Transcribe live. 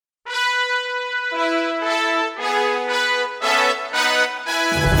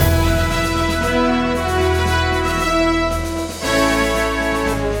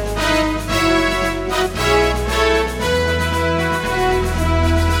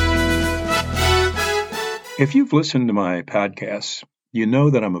If you've listened to my podcasts, you know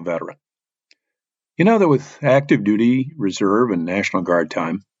that I'm a veteran. You know that with active duty, reserve, and National Guard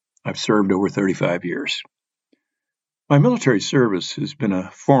time, I've served over 35 years. My military service has been a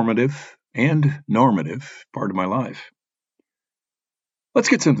formative and normative part of my life. Let's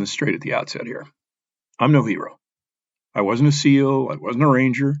get something straight at the outset here. I'm no hero. I wasn't a SEAL, I wasn't a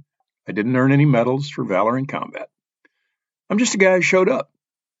Ranger, I didn't earn any medals for valor in combat. I'm just a guy who showed up,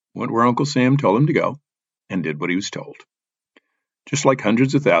 went where Uncle Sam told him to go, and did what he was told. Just like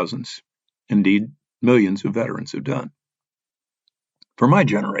hundreds of thousands, indeed millions of veterans have done. For my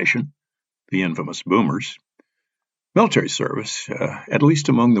generation, the infamous boomers, military service, at least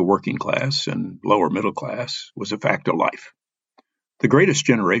among the working class and lower middle class, was a fact of life. The greatest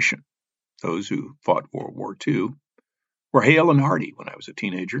generation, those who fought World War II, were hale and hearty when I was a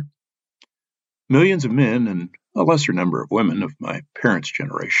teenager. Millions of men and a lesser number of women of my parents'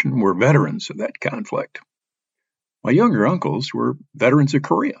 generation were veterans of that conflict. My younger uncles were veterans of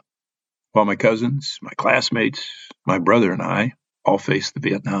Korea, while my cousins, my classmates, my brother and I all faced the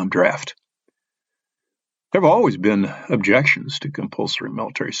Vietnam draft. There have always been objections to compulsory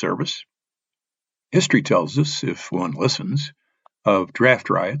military service. History tells us, if one listens, of draft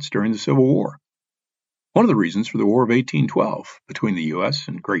riots during the Civil War. One of the reasons for the War of 1812 between the U.S.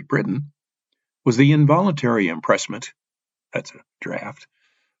 and Great Britain was the involuntary impressment, that's a draft,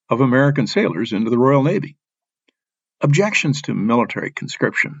 of American sailors into the Royal Navy. Objections to military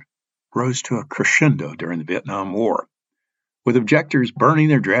conscription rose to a crescendo during the Vietnam War, with objectors burning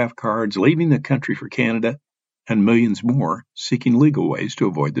their draft cards, leaving the country for Canada, and millions more seeking legal ways to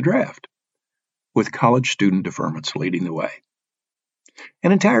avoid the draft, with college student deferments leading the way.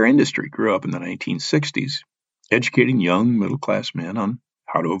 An entire industry grew up in the 1960s, educating young middle-class men on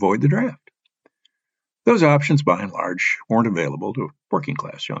how to avoid the draft. Those options, by and large, weren't available to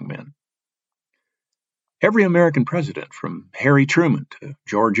working-class young men. Every American president, from Harry Truman to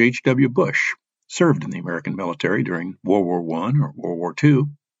George H.W. Bush, served in the American military during World War I or World War II,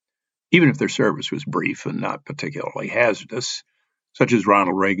 even if their service was brief and not particularly hazardous, such as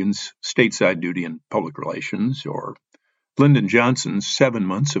Ronald Reagan's stateside duty in public relations or Lyndon Johnson's 7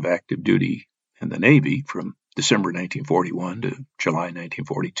 months of active duty in the Navy from December 1941 to July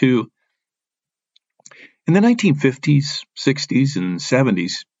 1942. In the 1950s, 60s, and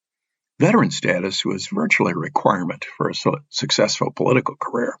 70s, veteran status was virtually a requirement for a successful political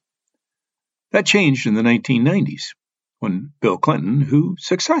career. That changed in the 1990s when Bill Clinton, who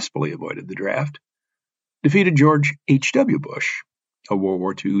successfully avoided the draft, defeated George H.W. Bush, a World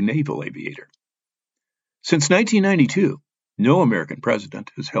War II naval aviator. Since 1992, no American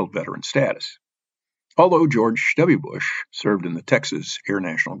president has held veteran status. Although George W. Bush served in the Texas Air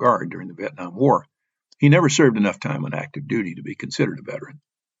National Guard during the Vietnam War, he never served enough time on active duty to be considered a veteran.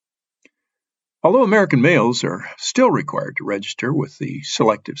 Although American males are still required to register with the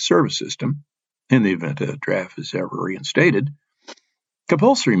Selective Service System in the event a draft is ever reinstated,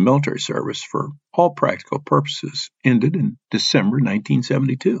 compulsory military service for all practical purposes ended in December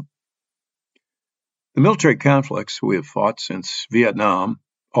 1972. The military conflicts we have fought since Vietnam,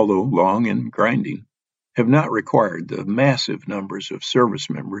 although long and grinding, have not required the massive numbers of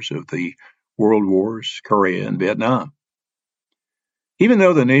service members of the World Wars, Korea, and Vietnam. Even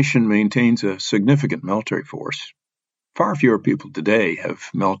though the nation maintains a significant military force, far fewer people today have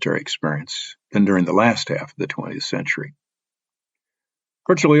military experience than during the last half of the 20th century.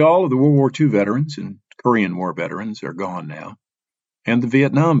 Virtually all of the World War II veterans and Korean War veterans are gone now, and the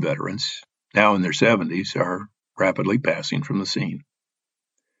Vietnam veterans, now in their 70s, are rapidly passing from the scene.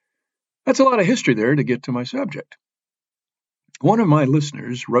 That's a lot of history there to get to my subject. One of my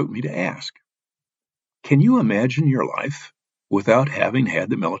listeners wrote me to ask, can you imagine your life without having had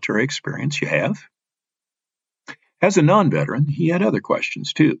the military experience you have? As a non-veteran, he had other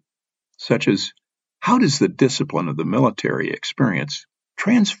questions too, such as, how does the discipline of the military experience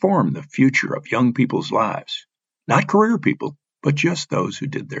transform the future of young people's lives? Not career people, but just those who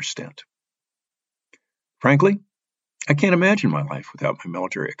did their stint. Frankly, I can't imagine my life without my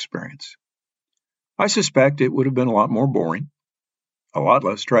military experience. I suspect it would have been a lot more boring, a lot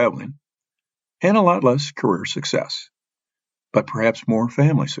less traveling, and a lot less career success, but perhaps more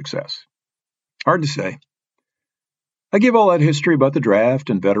family success. Hard to say. I give all that history about the draft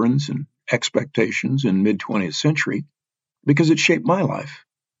and veterans and expectations in mid-20th century because it shaped my life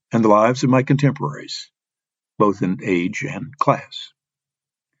and the lives of my contemporaries, both in age and class.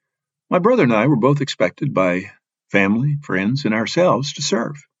 My brother and I were both expected by family, friends, and ourselves to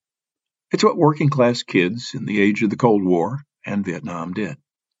serve. It's what working-class kids in the age of the Cold War and Vietnam did.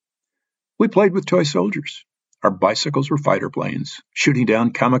 We played with toy soldiers. Our bicycles were fighter planes, shooting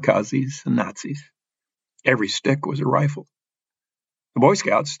down kamikazes and Nazis. Every stick was a rifle. The Boy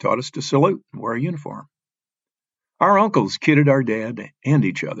Scouts taught us to salute and wear a uniform. Our uncles kidded our dad and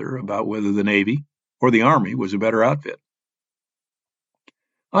each other about whether the Navy or the Army was a better outfit.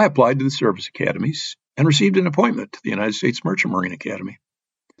 I applied to the service academies and received an appointment to the United States Merchant Marine Academy.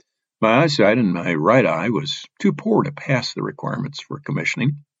 My eyesight in my right eye was too poor to pass the requirements for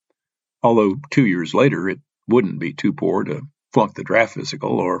commissioning, although 2 years later it wouldn't be too poor to flunk the draft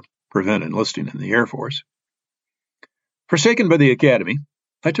physical or prevent enlisting in the Air Force. Forsaken by the Academy,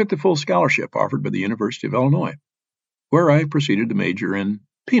 I took the full scholarship offered by the University of Illinois, where I proceeded to major in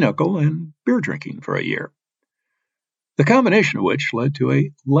pinochle and beer drinking for a year, the combination of which led to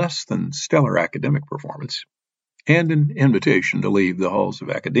a less than stellar academic performance and an invitation to leave the halls of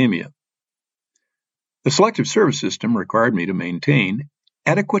academia. The selective service system required me to maintain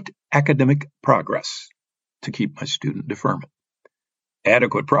adequate academic progress to keep my student deferment.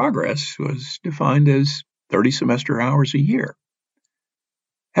 Adequate progress was defined as 30 semester hours a year.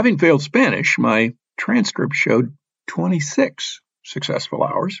 Having failed Spanish, my transcript showed 26 successful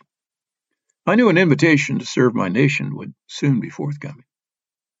hours. I knew an invitation to serve my nation would soon be forthcoming.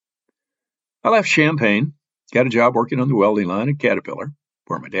 I left Champaign, got a job working on the welding line at Caterpillar,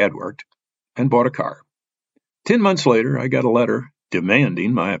 where my dad worked, and bought a car. 10 months later, I got a letter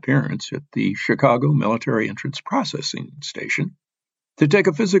demanding my appearance at the Chicago Military Entrance Processing Station to take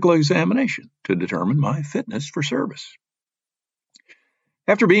a physical examination to determine my fitness for service.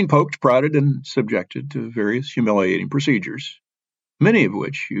 After being poked, prodded, and subjected to various humiliating procedures, many of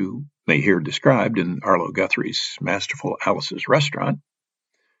which you may hear described in Arlo Guthrie's masterful Alice's Restaurant,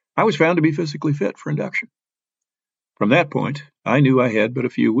 I was found to be physically fit for induction. From that point, I knew I had but a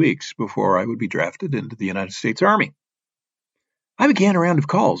few weeks before I would be drafted into the United States Army. I began a round of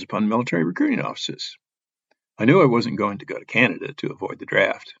calls upon military recruiting offices. I knew I wasn't going to go to Canada to avoid the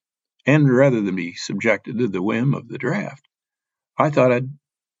draft, and rather than be subjected to the whim of the draft, I thought I'd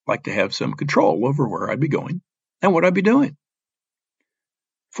like to have some control over where I'd be going and what I'd be doing.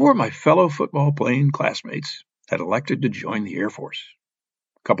 4 of my fellow football-playing classmates had elected to join the Air Force.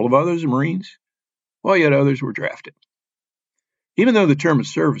 A couple of others were Marines, while yet others were drafted. Even though the term of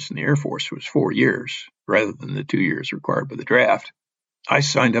service in the Air Force was 4 years, rather than the 2 years required by the draft, I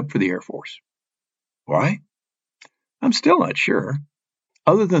signed up for the Air Force. Why? I'm still not sure,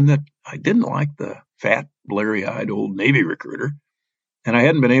 other than that I didn't like the fat, bleary-eyed old Navy recruiter, and I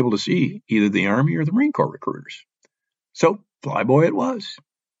hadn't been able to see either the Army or the Marine Corps recruiters. So, flyboy it was.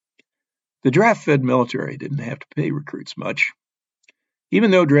 The draft-fed military didn't have to pay recruits much.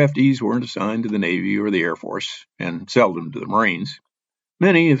 Even though draftees weren't assigned to the Navy or the Air Force, and seldom to the Marines,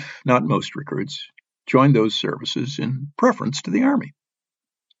 many, if not most recruits, joined those services in preference to the Army.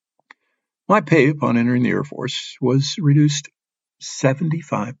 My pay upon entering the Air Force was reduced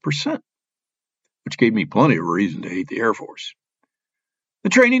 75%, which gave me plenty of reason to hate the Air Force. The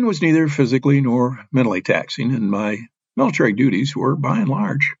training was neither physically nor mentally taxing, and my military duties were, by and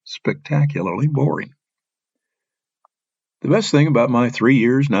large, spectacularly boring. The best thing about my 3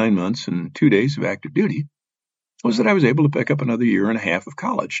 years, 9 months, and 2 days of active duty was that I was able to pick up another year and a half of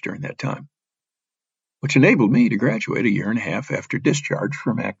college during that time, which enabled me to graduate a year and a half after discharge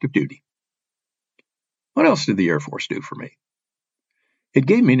from active duty. What else did the Air Force do for me? It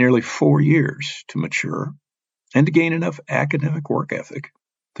gave me nearly 4 years to mature and to gain enough academic work ethic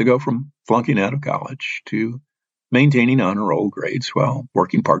to go from flunking out of college to maintaining honor roll grades while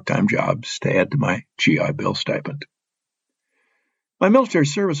working part-time jobs to add to my GI Bill stipend. My military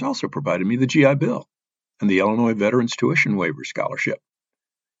service also provided me the GI Bill and the Illinois Veterans Tuition Waiver Scholarship.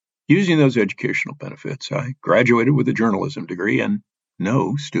 Using those educational benefits, I graduated with a journalism degree and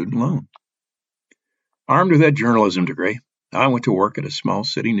no student loan. Armed with that journalism degree, I went to work at a small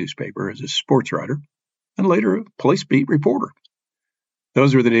city newspaper as a sports writer and later a police beat reporter.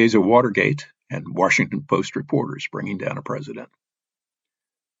 Those were the days of Watergate and Washington Post reporters bringing down a president.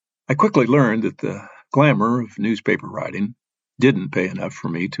 I quickly learned that the glamour of newspaper writing didn't pay enough for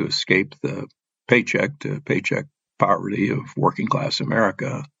me to escape the paycheck-to-paycheck poverty of working-class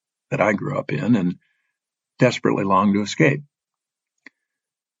America that I grew up in and desperately longed to escape.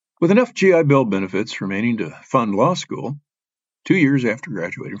 With enough GI Bill benefits remaining to fund law school, 2 years after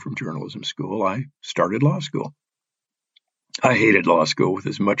graduating from journalism school, I started law school. I hated law school with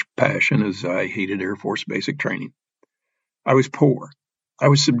as much passion as I hated Air Force basic training. I was poor. I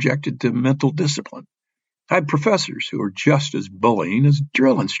was subjected to mental discipline. I had professors who were just as bullying as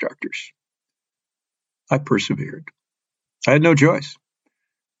drill instructors. I persevered. I had no choice.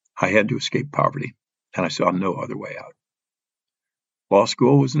 I had to escape poverty, and I saw no other way out. Law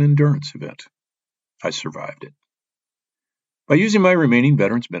school was an endurance event. I survived it. By using my remaining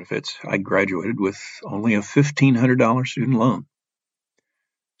veterans benefits, I graduated with only a $1,500 student loan.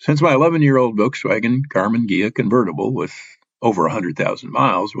 Since my 11-year-old Volkswagen Karmann Ghia convertible with over 100,000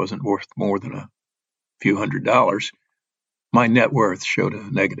 miles wasn't worth more than a few $100s, my net worth showed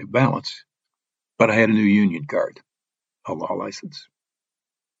a negative balance. But I had a new union card, a law license.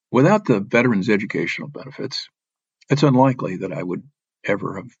 Without the veterans' educational benefits, it's unlikely that I would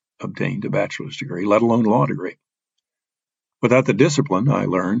ever have obtained a bachelor's degree, let alone a law degree. Without the discipline I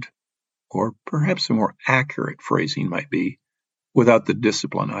learned, or perhaps a more accurate phrasing might be, without the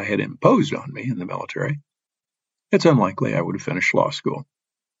discipline I had imposed on me in the military, it's unlikely I would have finished law school.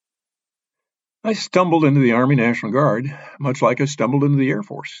 I stumbled into the Army National Guard, much like I stumbled into the Air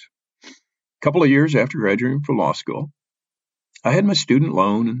Force. A couple of years after graduating from law school, I had my student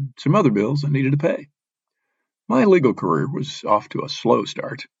loan and some other bills I needed to pay. My legal career was off to a slow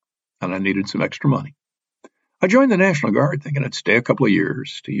start, and I needed some extra money. I joined the National Guard thinking I'd stay a couple of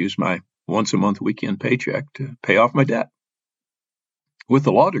years to use my once-a-month weekend paycheck to pay off my debt. With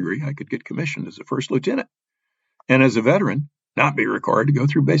the law degree, I could get commissioned as a first lieutenant, and as a veteran, not be required to go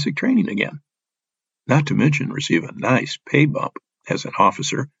through basic training again. Not to mention receive a nice pay bump as an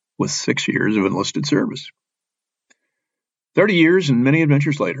officer with 6 years of enlisted service. 30 years and many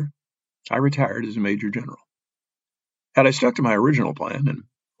adventures later, I retired as a Major General. Had I stuck to my original plan and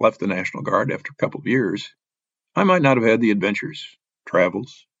left the National Guard after a couple of years, I might not have had the adventures,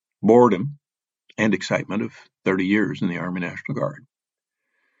 travels, boredom, and excitement of 30 years in the Army National Guard.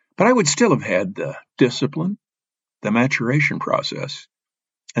 But I would still have had the discipline, the maturation process,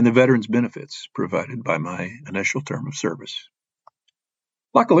 and the veterans' benefits provided by my initial term of service.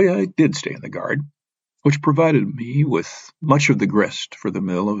 Luckily, I did stay in the Guard, which provided me with much of the grist for the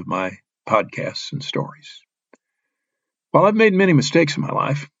mill of my podcasts and stories. While I've made many mistakes in my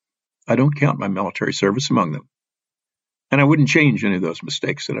life, I don't count my military service among them. And I wouldn't change any of those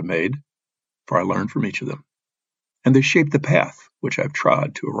mistakes that I made, for I learned from each of them. And they shaped the path which I've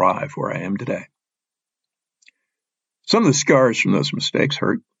trod to arrive where I am today. Some of the scars from those mistakes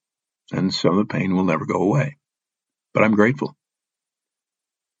hurt, and some of the pain will never go away. But I'm grateful.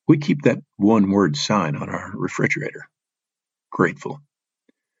 We keep that one-word sign on our refrigerator. Grateful.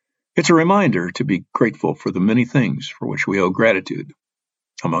 It's a reminder to be grateful for the many things for which we owe gratitude.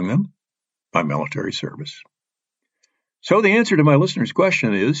 Among them, my military service. So the answer to my listener's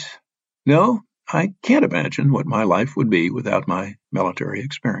question is, no, I can't imagine what my life would be without my military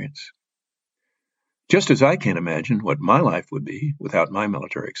experience. Just as I can't imagine what my life would be without my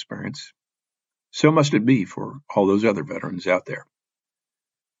military experience, so must it be for all those other veterans out there.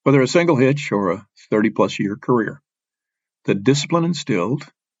 Whether a single hitch or a 30-plus year career, the discipline instilled,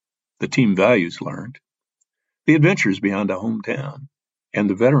 the team values learned, the adventures beyond a hometown, and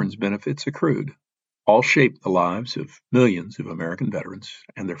the veterans' benefits accrued all shape the lives of millions of American veterans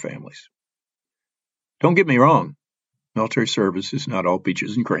and their families. Don't get me wrong, military service is not all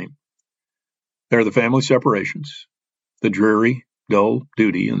peaches and cream. There are the family separations, the dreary, dull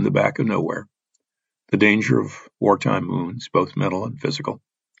duty in the back of nowhere, the danger of wartime wounds, both mental and physical,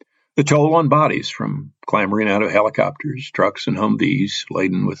 the toll on bodies from clambering out of helicopters, trucks, and Humvees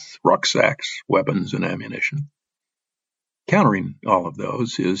laden with rucksacks, weapons, and ammunition. Countering all of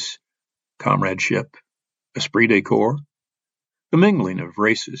those is comradeship, esprit de corps, the mingling of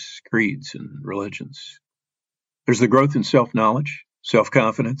races, creeds, and religions. There's the growth in self-knowledge,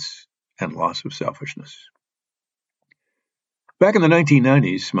 self-confidence, and loss of selfishness. Back in the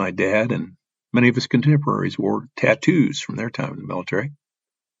 1990s, my dad and many of his contemporaries wore tattoos from their time in the military.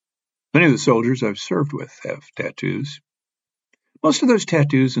 Many of the soldiers I've served with have tattoos. Most of those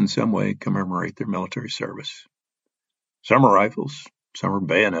tattoos in some way commemorate their military service. Some are rifles, some are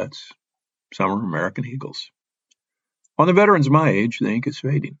bayonets, some are American eagles. On the veterans my age, the ink is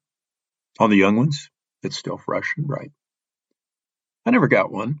fading. On the young ones, it's still fresh and bright. I never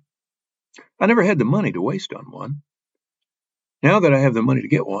got one. I never had the money to waste on one. Now that I have the money to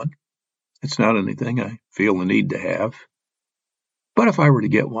get one, it's not anything I feel the need to have. But if I were to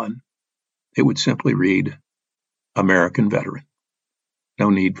get one, it would simply read, American Veteran.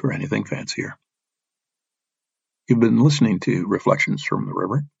 No need for anything fancier. You've been listening to Reflections from the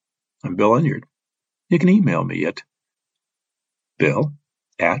River. I'm Bill Enyart. You can email me at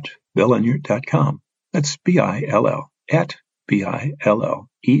bill@BillEnyart.com. That's BILL at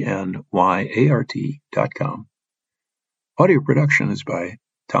BILLENYART.com. Audio production is by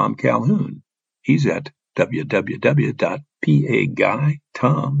Tom Calhoun. He's at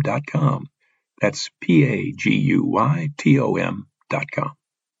www.paguytom.com. That's PAGUYTOM.com.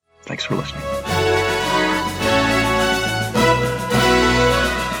 Thanks for listening.